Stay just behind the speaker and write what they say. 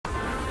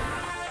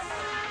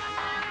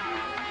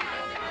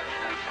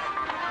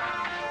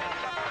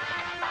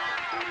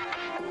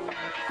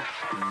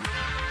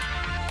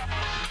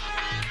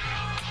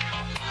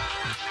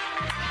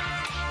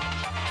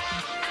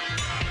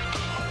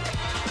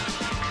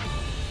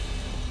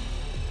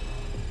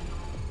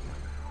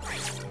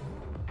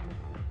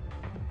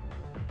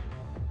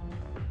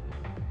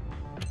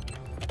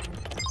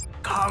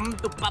Come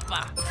to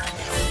Papa.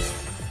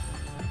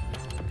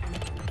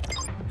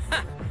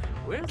 Ha!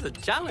 Where's the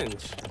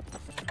challenge?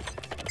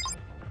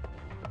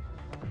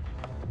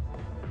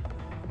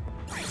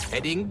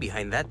 Heading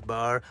behind that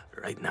bar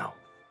right now.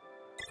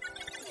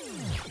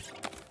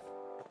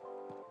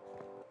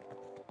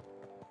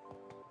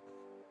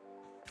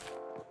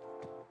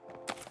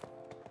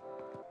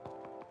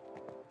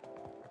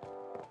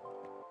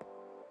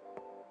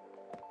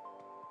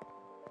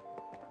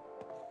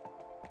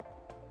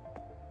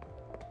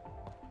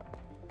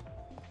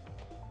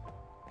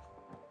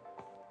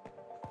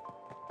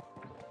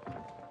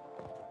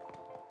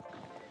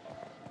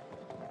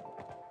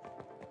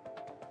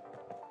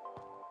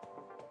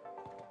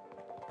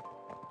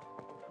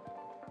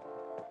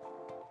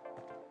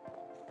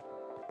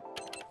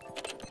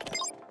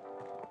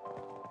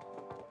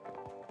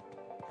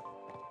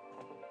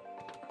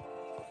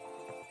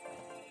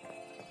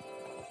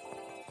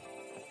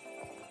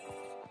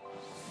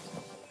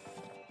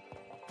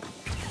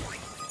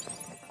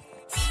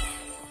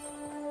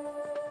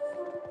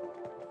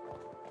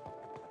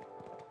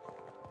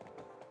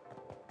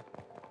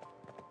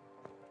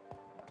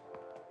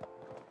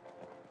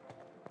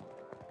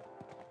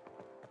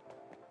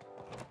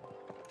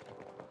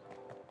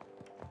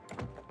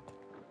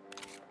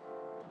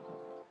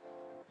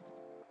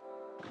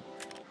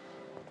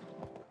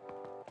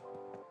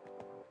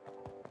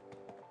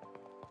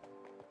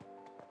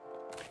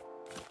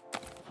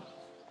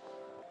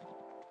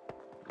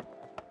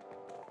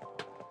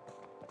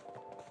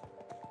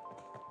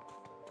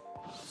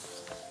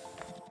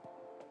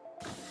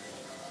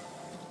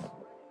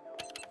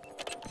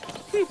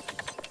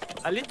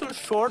 A little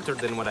shorter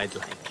than what I'd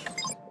like.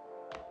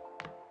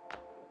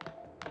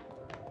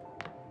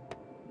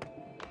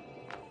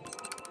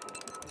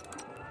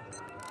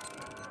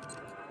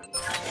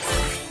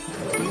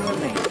 You're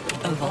late.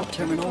 A vault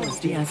terminal is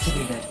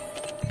deactivated.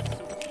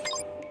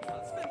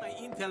 I'll spend my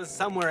intel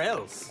somewhere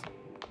else.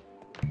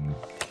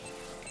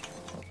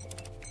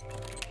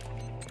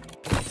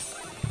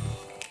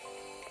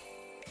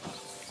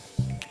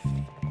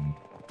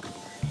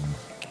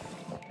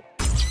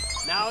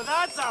 Now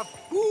that's a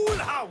full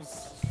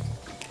house!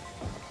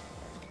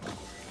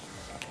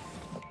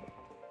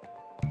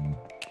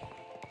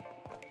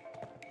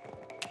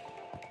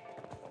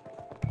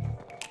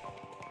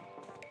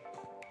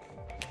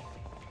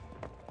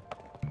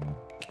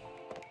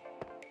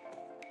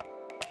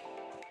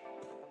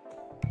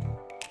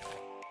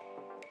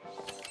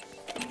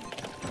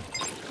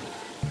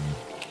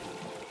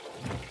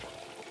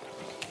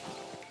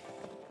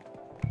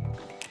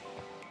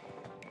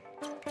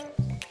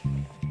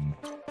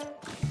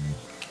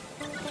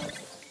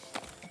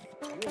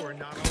 You're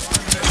not allowed.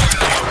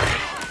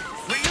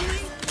 Really?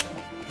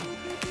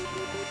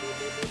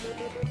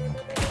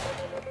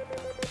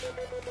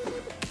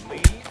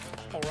 Leave,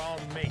 or I'll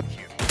make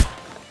you.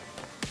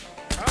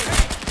 Oh,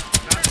 hey,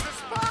 not the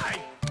spy!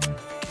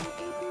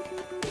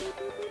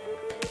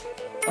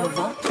 A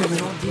vault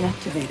terminal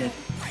deactivated.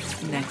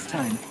 Next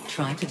time,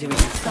 try to do it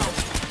yourself.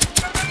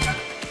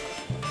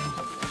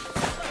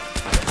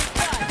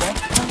 Vault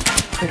pump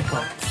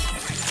critical.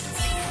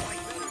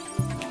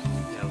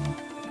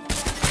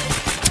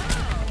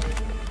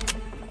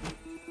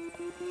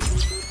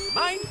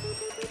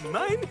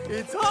 Mine?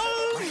 It's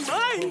all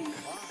mine!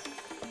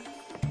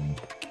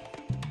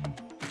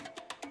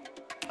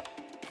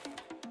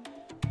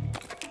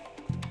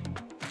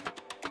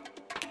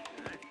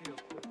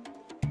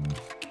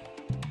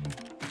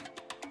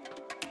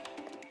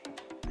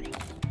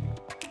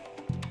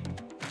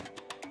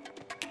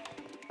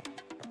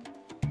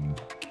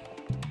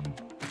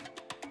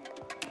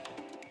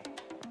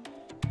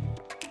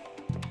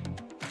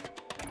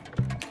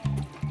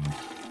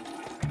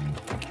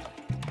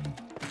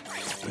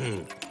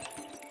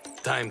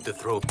 Time to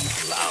throw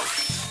people out.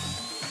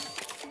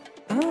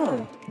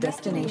 Oh,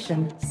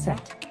 destination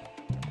set.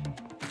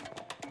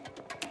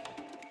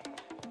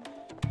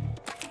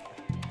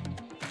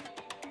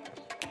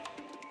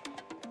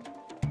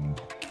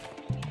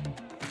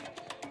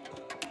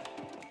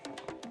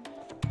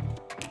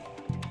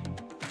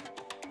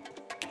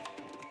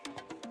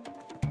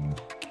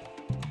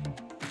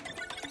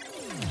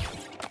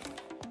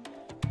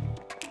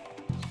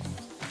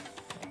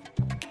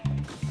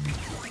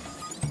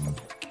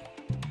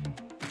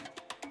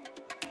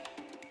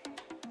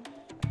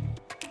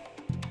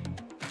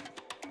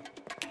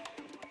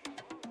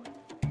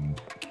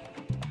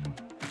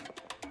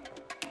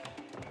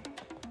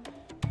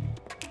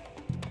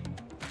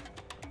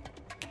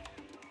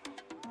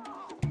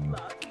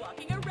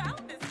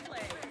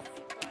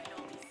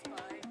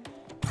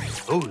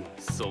 Oh,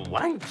 so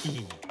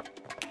wanky.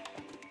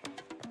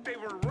 They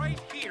were right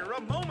here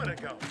a moment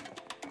ago.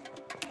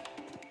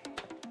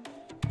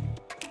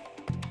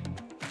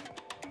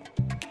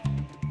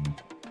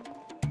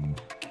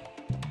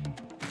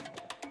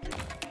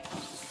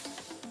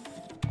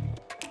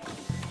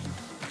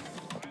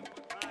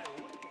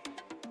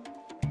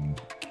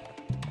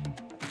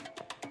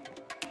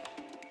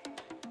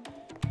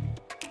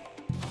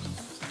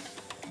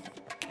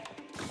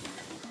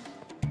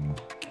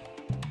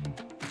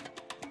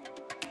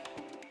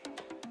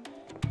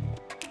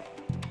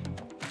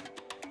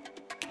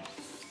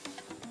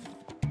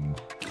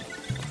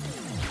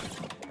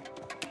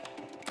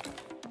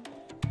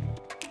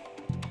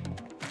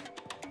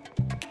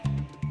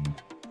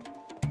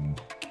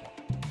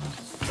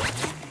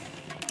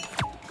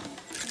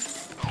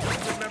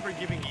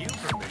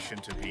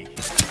 mission to be here.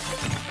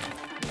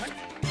 What?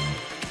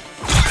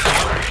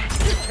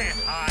 You can't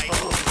hide.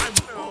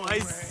 Oh, I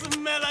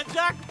smell a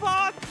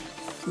jackpot!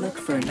 Look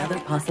for another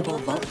possible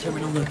vault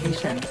terminal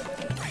location.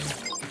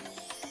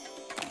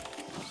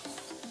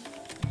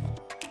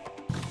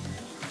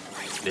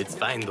 Let's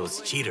find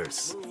those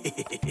cheaters.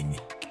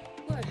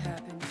 What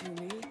happened to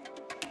me?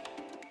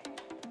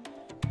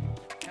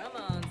 Come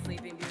on,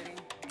 Sleeping Beauty.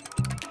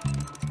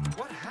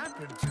 What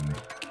happened to me?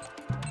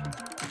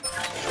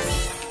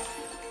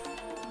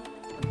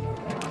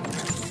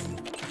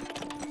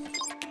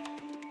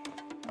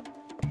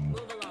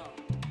 Move along.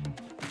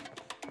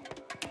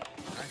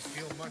 I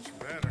feel much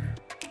better.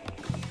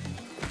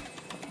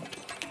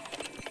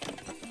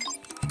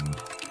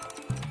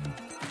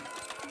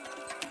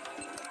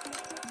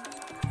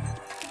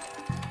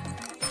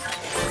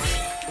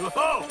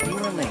 Oh! You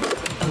are late.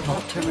 A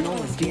vault terminal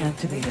was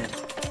deactivated.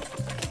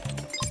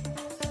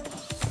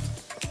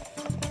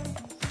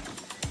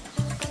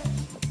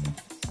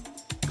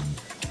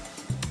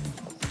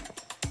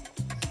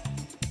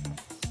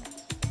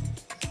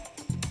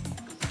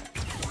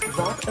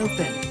 Vault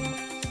open.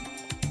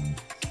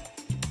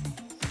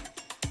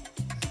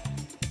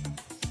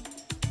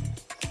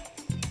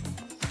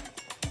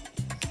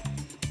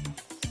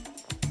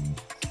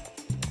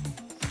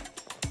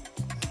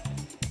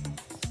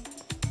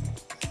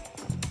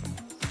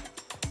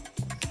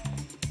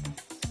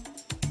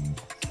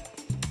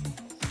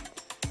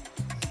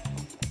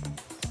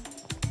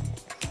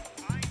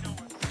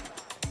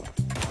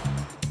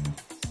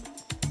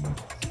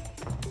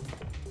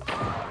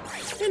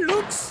 It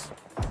looks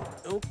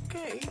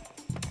okay.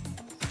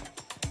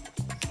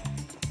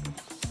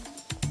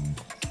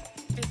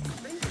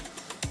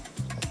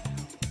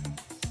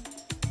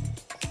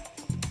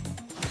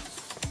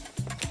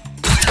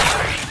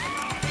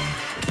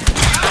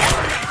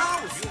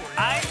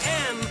 I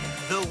am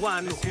the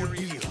one who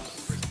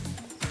deals.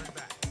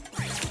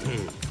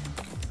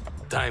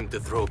 Time to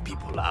throw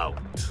people out.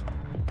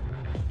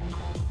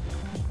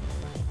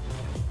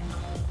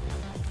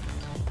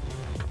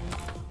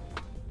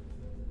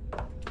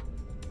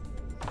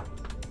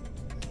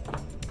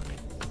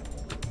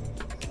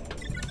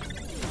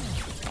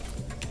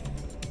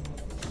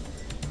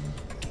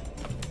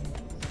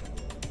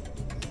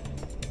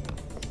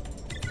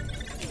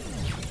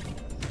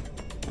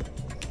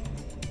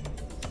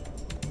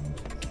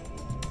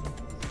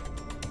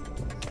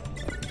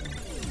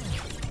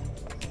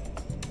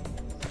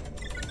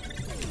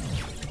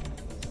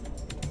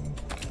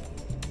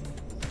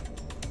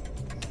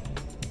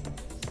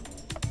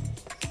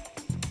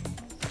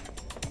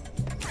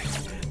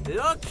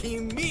 Lucky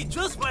me,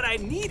 just what I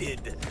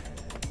needed.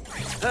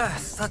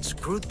 Such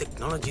crude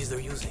technologies they're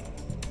using.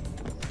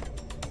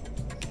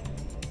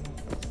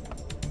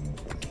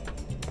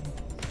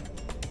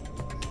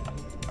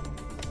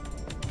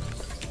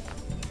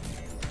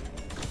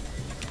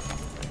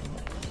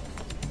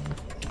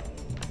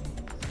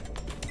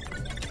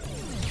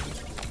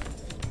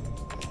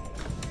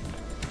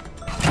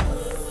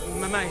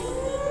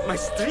 My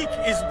streak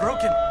is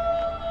broken.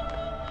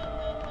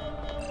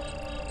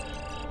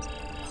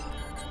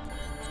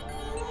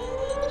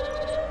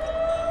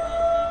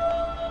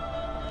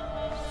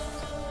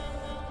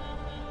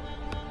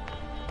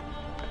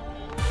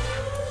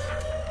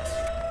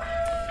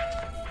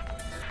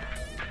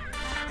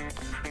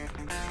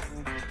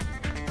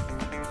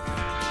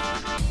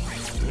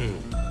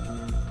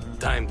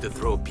 Time to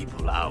throw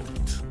people out.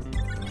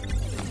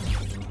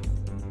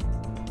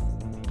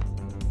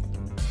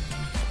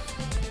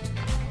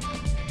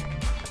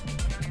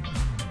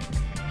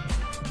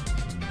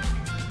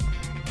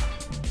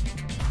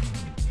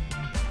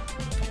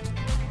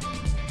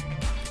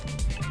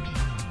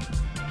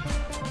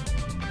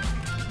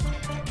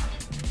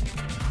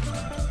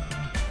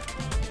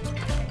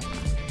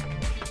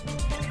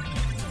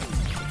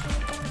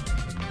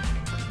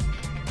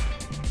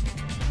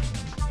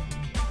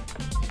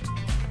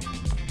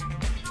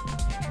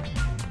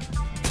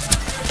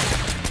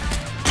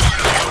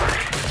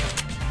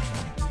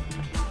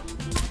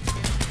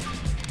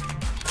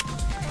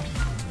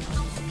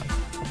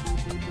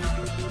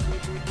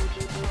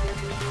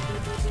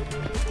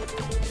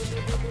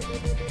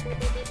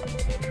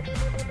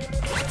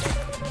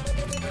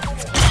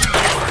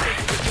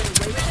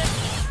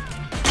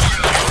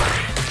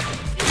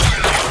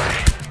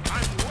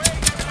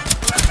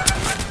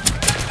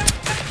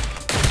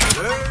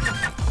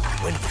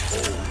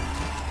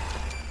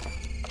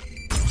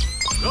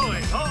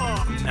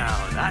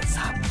 Now that's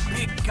a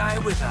big guy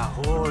with a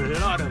whole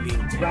lot of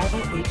ink.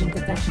 Rival agent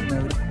detection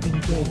mode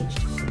engaged.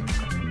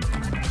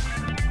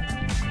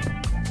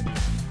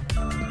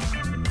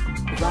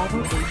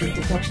 Rival agent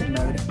detection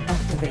mode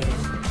activated.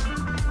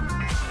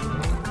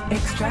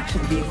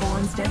 Extraction vehicle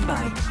on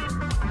standby.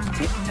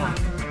 Tick-tock.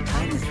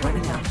 Time is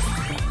running out.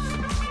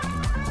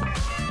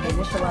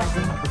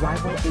 Initializing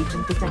rival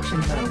agent detection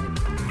mode.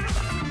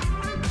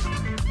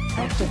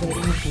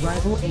 Activating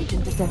rival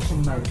agent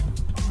detection mode.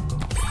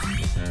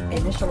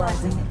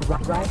 Initializing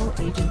rival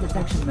agent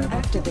detection mode.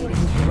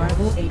 Activating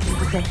rival agent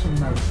detection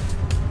mode.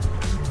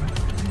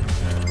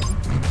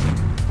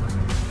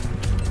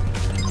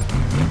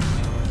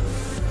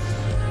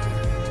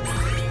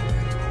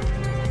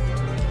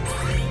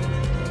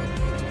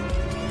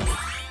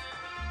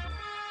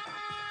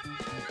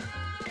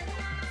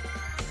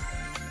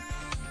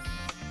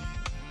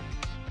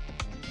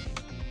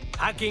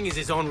 Hacking is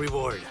its own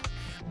reward,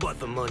 but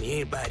the money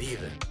ain't bad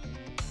either.